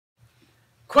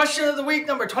Question of the week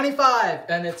number 25,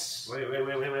 and it's... Wait.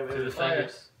 To the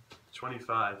fingers.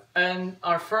 25. And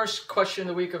our first question of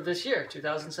the week of this year,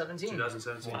 2017.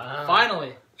 2017. Wow.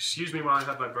 Finally. Excuse me while I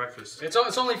have my breakfast. It's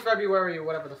only February or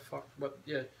whatever the fuck.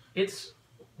 Yeah. It's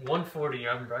 1:40.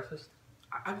 You're having breakfast?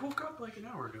 I woke up like an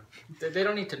hour ago. They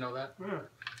don't need to know that. Yeah.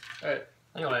 Alright.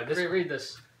 Anyway, Read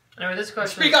this. this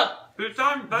question. Speak up!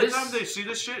 By the time they see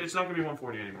this shit, it's not going to be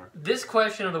 140 anymore. This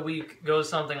question of the week goes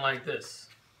something like this.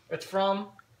 It's from...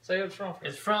 Say what it's from.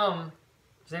 It's from...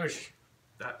 His name is...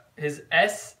 That. His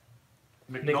S.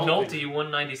 McNulty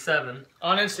 197.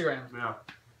 On Instagram. Yeah.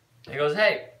 He goes,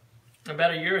 hey,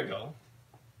 about a year ago,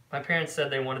 my parents said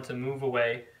they wanted to move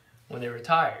away when they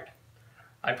retired.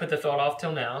 I put the thought off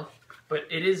till now, but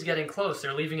it is getting close.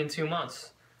 They're leaving in 2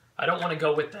 months. I don't want to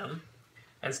go with them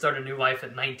and start a new life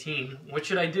at 19. What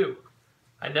should I do?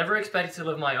 I never expected to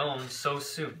live my own so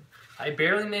soon. I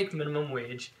barely make minimum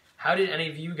wage. How did any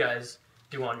of you guys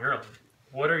do on your own?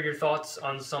 What are your thoughts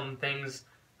on some things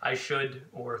I should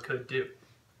or could do?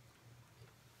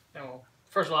 Well,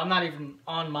 first of all, I'm not even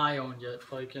on my own yet,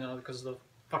 like, you know, because the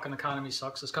fucking economy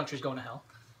sucks. This country's going to hell.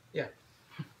 Yeah.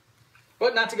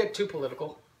 But not to get too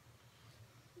political.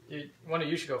 One of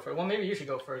you should go first. Well, maybe you should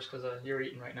go first because you're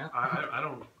eating right now. I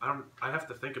don't. I have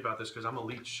to think about this because I'm a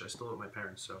leech. I still live with my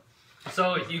parents, so.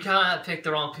 So you kind of picked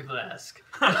the wrong people to ask.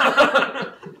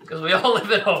 Because we all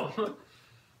live at home.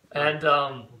 And,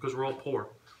 because we're all poor.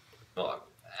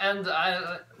 and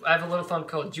I have a little thing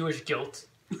called Jewish guilt.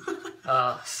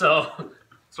 So...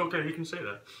 It's okay, you can say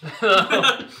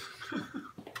that.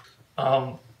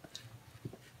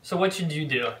 So what should you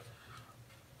do?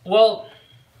 Well,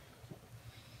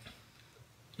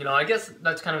 you know, I guess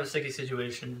that's kind of a sticky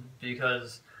situation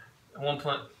because at one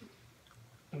point,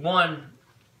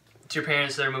 it's your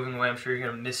parents that are moving away. I'm sure you're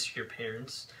going to miss your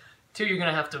parents. 2, you're going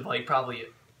to have to, like, probably,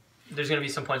 there's going to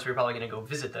be some points where you're probably going to go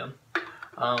visit them.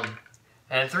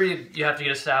 And 3, you have to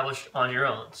get established on your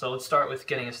own. So let's start with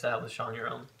getting established on your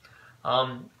own.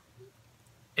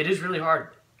 It is really hard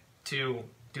to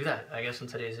do that, I guess, in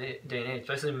today's day and age,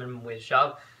 especially a minimum wage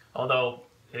job. Although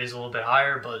it is a little bit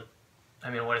higher, but I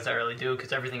mean, what does that really do?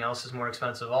 Because everything else is more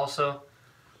expensive also.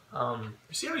 You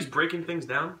see how he's breaking things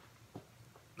down?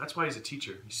 That's why he's a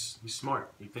teacher. He's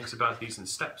smart. He thinks about these in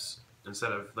steps.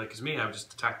 Instead of, like, as me, I would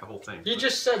just attack the whole thing. You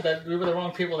just said that we were the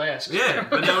wrong people to ask. Yeah,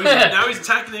 but now he's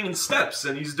attacking in steps,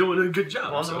 and he's doing a good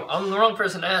job. Well, so. I'm the wrong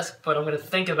person to ask, but I'm going to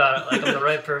think about it like I'm the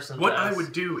right person What to ask. I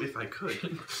would do if I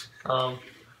could.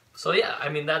 So yeah, I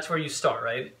mean, that's where you start,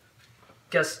 right?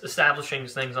 Guess establishing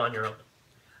things on your own.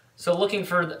 So looking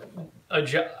for a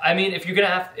job, I mean, if you're going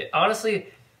to have, honestly,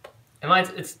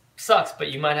 it sucks,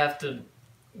 but you might have to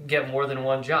get more than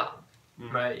one job.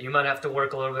 Right, you might have to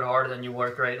work a little bit harder than you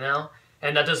work right now,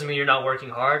 and that doesn't mean you're not working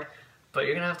hard, but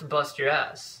you're gonna have to bust your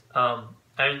ass.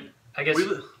 And I guess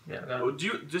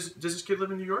does this kid live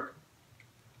in New York?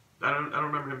 I don't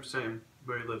remember him saying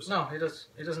where he lives. No, he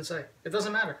doesn't say. It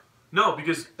doesn't matter. No,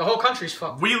 because the whole country's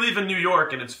fucked. We live in New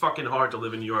York, and it's fucking hard to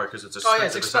live in New York because it's expensive. Oh yeah,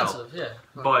 it's expensive. Yeah.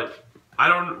 But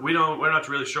we're not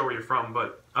really sure where you're from,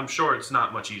 but I'm sure it's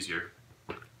not much easier.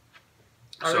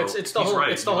 So it's the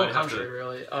whole country,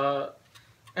 really.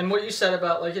 And what you said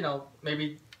about, like, you know,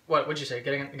 maybe what'd you say?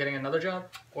 Getting another job?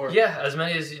 Or yeah, as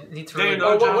many as you need to. Getting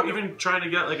another job, even trying to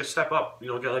get like a step up. You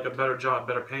know, get like a better job,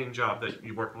 better paying job that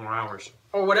you work more hours.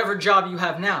 Or whatever job you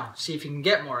have now. See if you can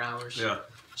get more hours. Yeah.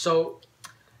 So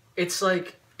it's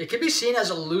like it could be seen as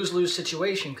a lose-lose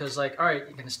situation because, like, all right,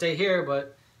 you're gonna stay here,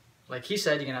 but like he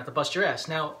said, you're gonna have to bust your ass.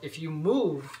 Now, if you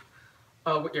move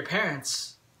with your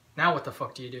parents, now what the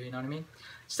fuck do? You know what I mean?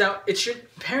 So it's your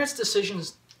parents'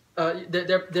 decisions.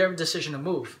 Their decision to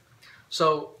move.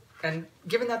 So, and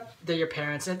given that they're your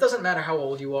parents, and it doesn't matter how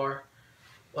old you are,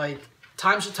 like,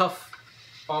 times are tough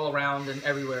all around and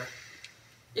everywhere.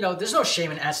 You know, there's no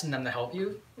shame in asking them to help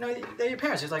you. You know, they're your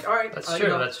parents. It's like, all right, that's true.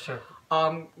 You know, that's true.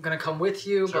 I'm gonna come with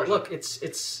you, but look,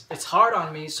 it's hard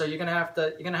on me, so you're gonna have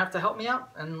to help me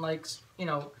out and, like, you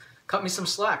know, cut me some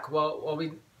slack while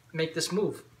we make this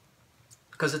move,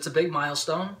 because it's a big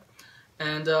milestone,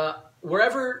 and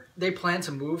wherever they plan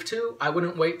to move to, I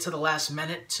wouldn't wait to the last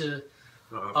minute to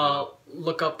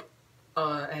look up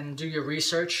and do your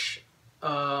research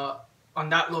on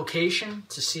that location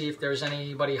to see if there's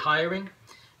anybody hiring,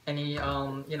 any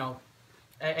you know,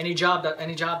 any job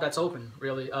that's open,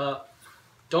 really.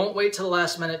 Don't wait till the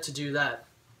last minute to do that.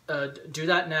 Do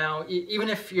that now, even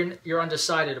if you're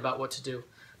undecided about what to do,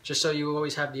 just so you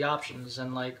always have the options,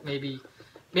 and, like, maybe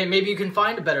you can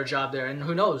find a better job there, and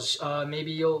who knows,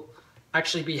 maybe you'll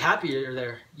actually be happier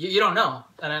there. You don't know,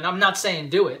 and I'm not saying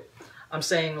do it. I'm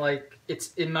saying, like,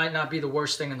 it might not be the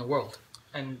worst thing in the world.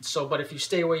 And so, but if you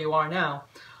stay where you are now,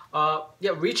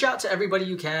 yeah, reach out to everybody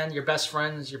you can, your best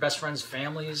friends,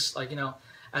 families. Like, you know,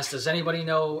 ask, does anybody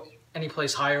know any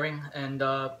place hiring? And,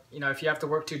 you know, if you have to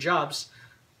work 2 jobs,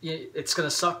 it's going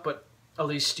to suck, but at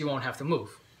least you won't have to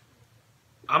move.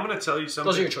 I'm going to tell you something.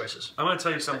 Those are your choices. I'm going to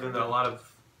tell you something that a lot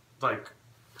of, like,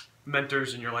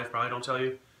 mentors in your life probably don't tell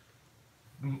you.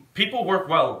 People work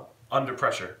well under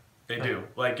pressure. They do.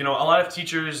 Like, you know, a lot of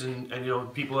teachers and you know,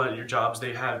 people at your jobs,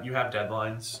 you have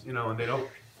deadlines, you know, and they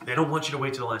don't want you to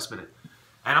wait till the last minute.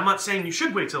 And I'm not saying you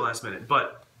should wait till the last minute,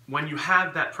 but when you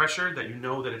have that pressure that you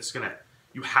know that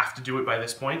you have to do it by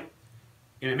this point,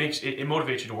 it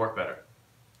motivates you to work better.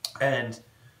 And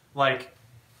like,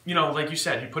 you know, like you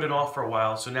said, you put it off for a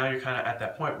while, so now you're kind of at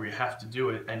that point where you have to do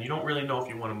it, and you don't really know if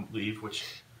you want to leave,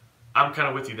 which I'm kind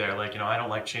of with you there. Like, you know, I don't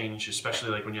like change,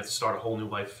 especially like when you have to start a whole new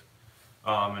life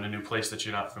in a new place that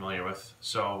you're not familiar with.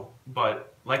 So,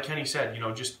 but like Kenny said, you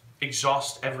know, just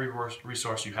exhaust every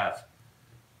resource you have.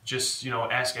 Just, you know,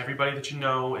 ask everybody that you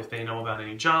know if they know about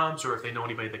any jobs, or if they know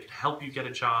anybody that can help you get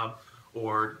a job,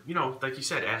 or, you know, like you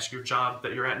said, ask your job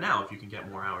that you're at now if you can get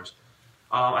more hours.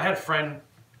 I had a friend,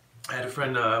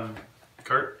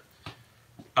 Kurt.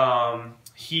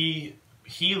 He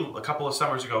a couple of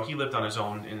summers ago, he lived on his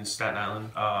own in Staten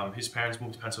Island. His parents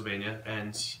moved to Pennsylvania,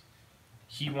 and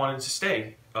he wanted to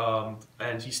stay.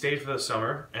 And he stayed for the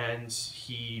summer, and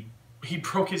he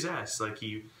broke his ass. Like,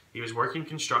 he was working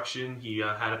construction. He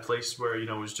had a place where, you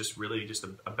know, it was just really just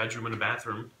a bedroom and a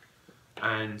bathroom.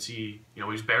 And he, you know,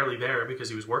 he was barely there because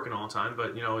he was working all the time.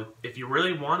 But, you know, if you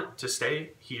really want to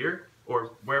stay here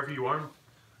or wherever you are,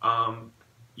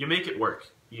 you make it work.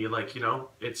 You, like, you know,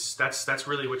 that's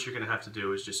really what you're going to have to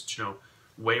do, is just, you know,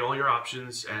 weigh all your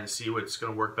options and see what's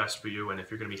going to work best for you, and if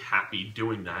you're going to be happy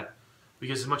doing that.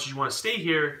 Because as much as you want to stay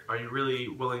here, are you really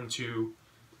willing to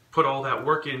put all that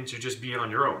work in to just be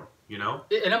on your own, you know?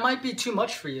 And it might be too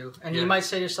much for you. And you might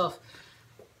say to yourself,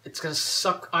 it's going to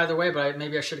suck either way, but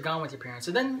maybe I should have gone with your parents.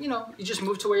 And then, you know, you just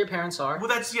move to where your parents are.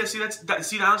 Well, honestly,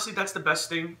 that's the best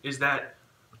thing, is that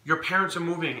your parents are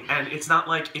moving, and it's not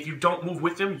like if you don't move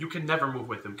with them, you can never move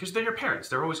with them, because they're your parents.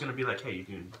 They're always going to be like, hey,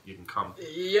 you can come.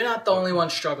 You're not the only one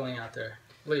struggling out there,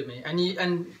 believe me. And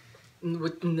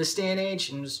in this day and age,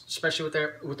 and especially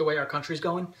with the way our country's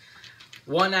going,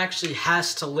 one actually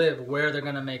has to live where they're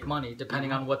going to make money,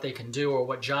 depending on what they can do or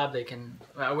what job they can.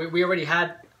 We already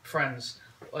had friends,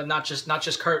 not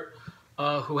just Kurt,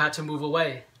 who had to move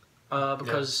away.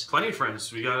 Because plenty of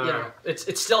friends. We got. Yeah,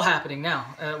 it's still happening now,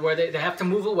 where they have to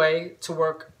move away to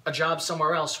work a job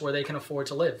somewhere else where they can afford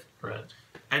to live. Right.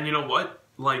 And you know what?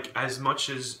 Like, as much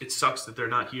as it sucks that they're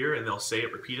not here, and they'll say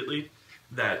it repeatedly,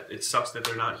 that it sucks that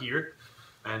they're not here,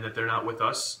 and that they're not with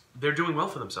us, they're doing well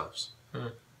for themselves.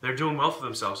 They're doing well for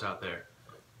themselves out there.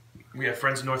 We have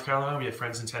friends in North Carolina. We have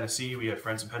friends in Tennessee. We have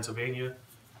friends in Pennsylvania.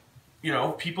 You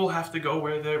know, people have to go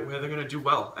where they're going to do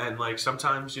well, and like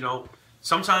sometimes, you know.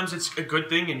 Sometimes it's a good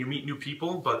thing and you meet new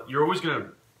people, but you're always going to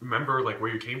remember, like,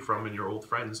 where you came from and your old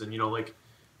friends. And, you know, like,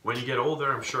 when you get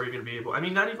older, I'm sure you're going to be able... I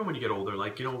mean, not even when you get older.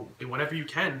 Like, you know, whenever you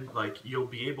can, like, you'll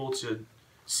be able to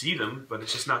see them, but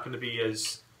it's just not going to be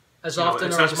as often,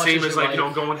 it's not the same as, like, you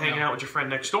know, going hanging out with your friend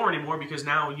next door anymore, because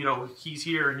now, you know, he's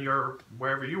here and you're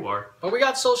wherever you are. But we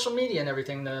got social media and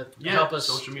everything to help us.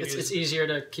 Social media it's easier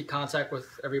to keep contact with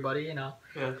everybody, you know.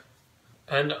 Yeah.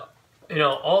 And... you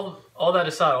know, all that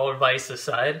aside, all advice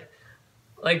aside,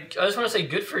 like, I just want to say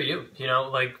good for you, you know,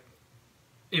 like,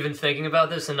 even thinking about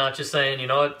this and not just saying, you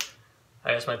know what,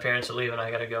 I guess my parents are leaving, I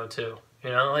gotta go too, you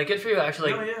know, like, good for you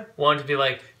actually wanting to be,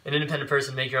 like, an independent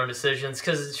person, make your own decisions,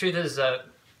 because the truth is that,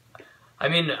 I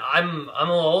mean, I'm a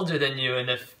little older than you, and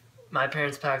if my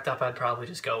parents packed up, I'd probably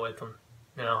just go with them,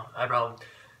 you know,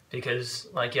 because,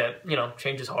 like, yeah, you know,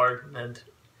 change is hard, and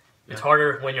it's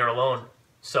harder when you're alone.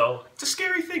 So it's a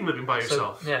scary thing living by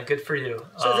yourself. Yeah, good for you.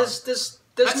 So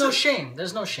there's no shame.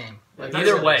 There's no shame. Like,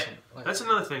 either way. That's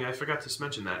another thing. I forgot to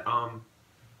mention that.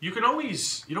 You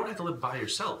don't have to live by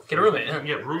yourself. Get a roommate. You can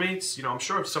get roommates. You know, I'm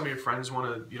sure if some of your friends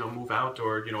want to, you know, move out,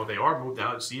 or, you know, they are moved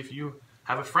out, see if you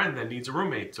have a friend that needs a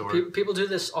roommate. Or people do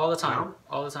this all the time. You know?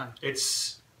 All the time.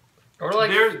 It's or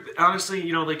like they're honestly,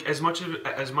 you know, like as much of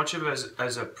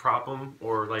as a problem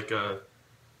or like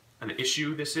an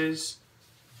issue this is.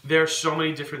 There are so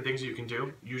many different things you can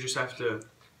do. You just have to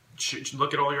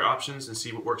look at all your options and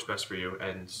see what works best for you.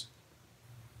 And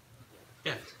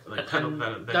yeah, like,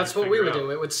 that's what we would do.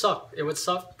 It would suck. It would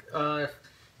suck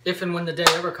if and when the day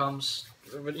ever comes,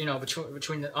 you know,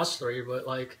 between us three. But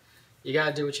like, you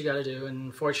gotta do what you gotta do. And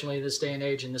unfortunately, this day and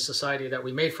age in this society that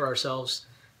we made for ourselves,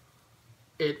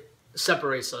 it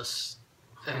separates us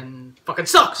and fucking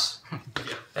sucks.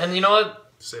 And you know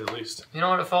what? to say the least. You know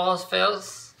what? If all else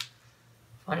fails,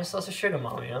 find yourself a sugar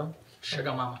mama, you know?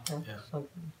 Sugar mama.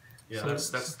 Yeah,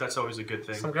 that's always a good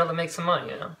thing. Some girl that makes some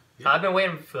money, you know? Yeah. I've been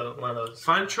waiting for one of those.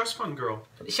 Find a trust fund girl.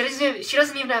 She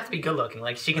doesn't even have to be good looking.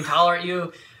 Like, she can tolerate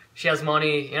you. She has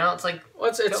money. You know, it's like... Well,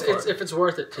 it's if it's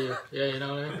worth it to you. Yeah, you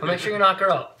know what I mean? But make sure you knock her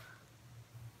up.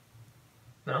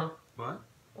 No? What?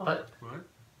 What? What?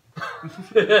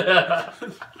 That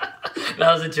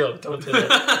was a joke. Don't do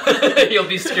that. You'll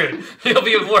be screwed. You'll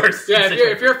be worse. Yeah,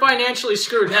 if you're financially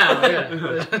screwed now,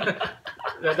 yeah.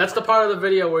 That's the part of the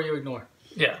video where you ignore.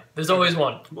 Yeah, there's always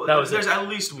one. Well, That was there's it. at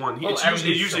least one. Well, It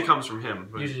usually comes from him.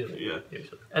 But Usually. Yeah.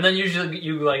 And then usually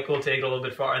you like will take it a little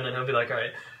bit far, and then he'll be like, all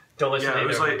right, don't listen to Yeah,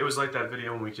 either. it was like that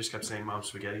video when we just kept saying "Mom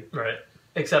Spaghetti." Right.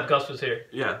 Except Gus was here.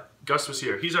 Yeah, Gus was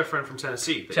here. He's our friend from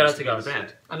Tennessee. Shout out to Gus. The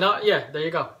band. No, yeah, there you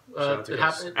go. Shout out to It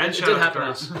Gus. happened. And It shout did out happen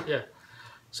to to us. Yeah.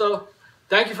 So,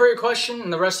 thank you for your question,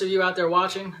 and the rest of you out there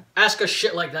watching, ask us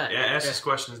shit like that. Yeah, ask us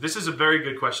questions. This is a very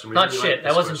good question. We Not really shit. like That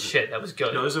this wasn't question. shit. That was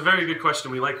good. No, this is a very good question.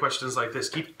 We like questions like this.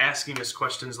 Keep asking us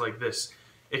questions like this.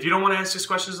 If you don't want to ask us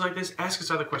questions like this, ask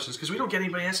us other questions, because we don't get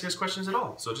anybody asking us questions at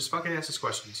all. So just fucking ask us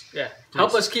questions. Yeah. Please.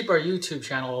 Help us keep our YouTube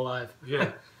channel alive. Yeah.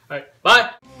 All right. Bye.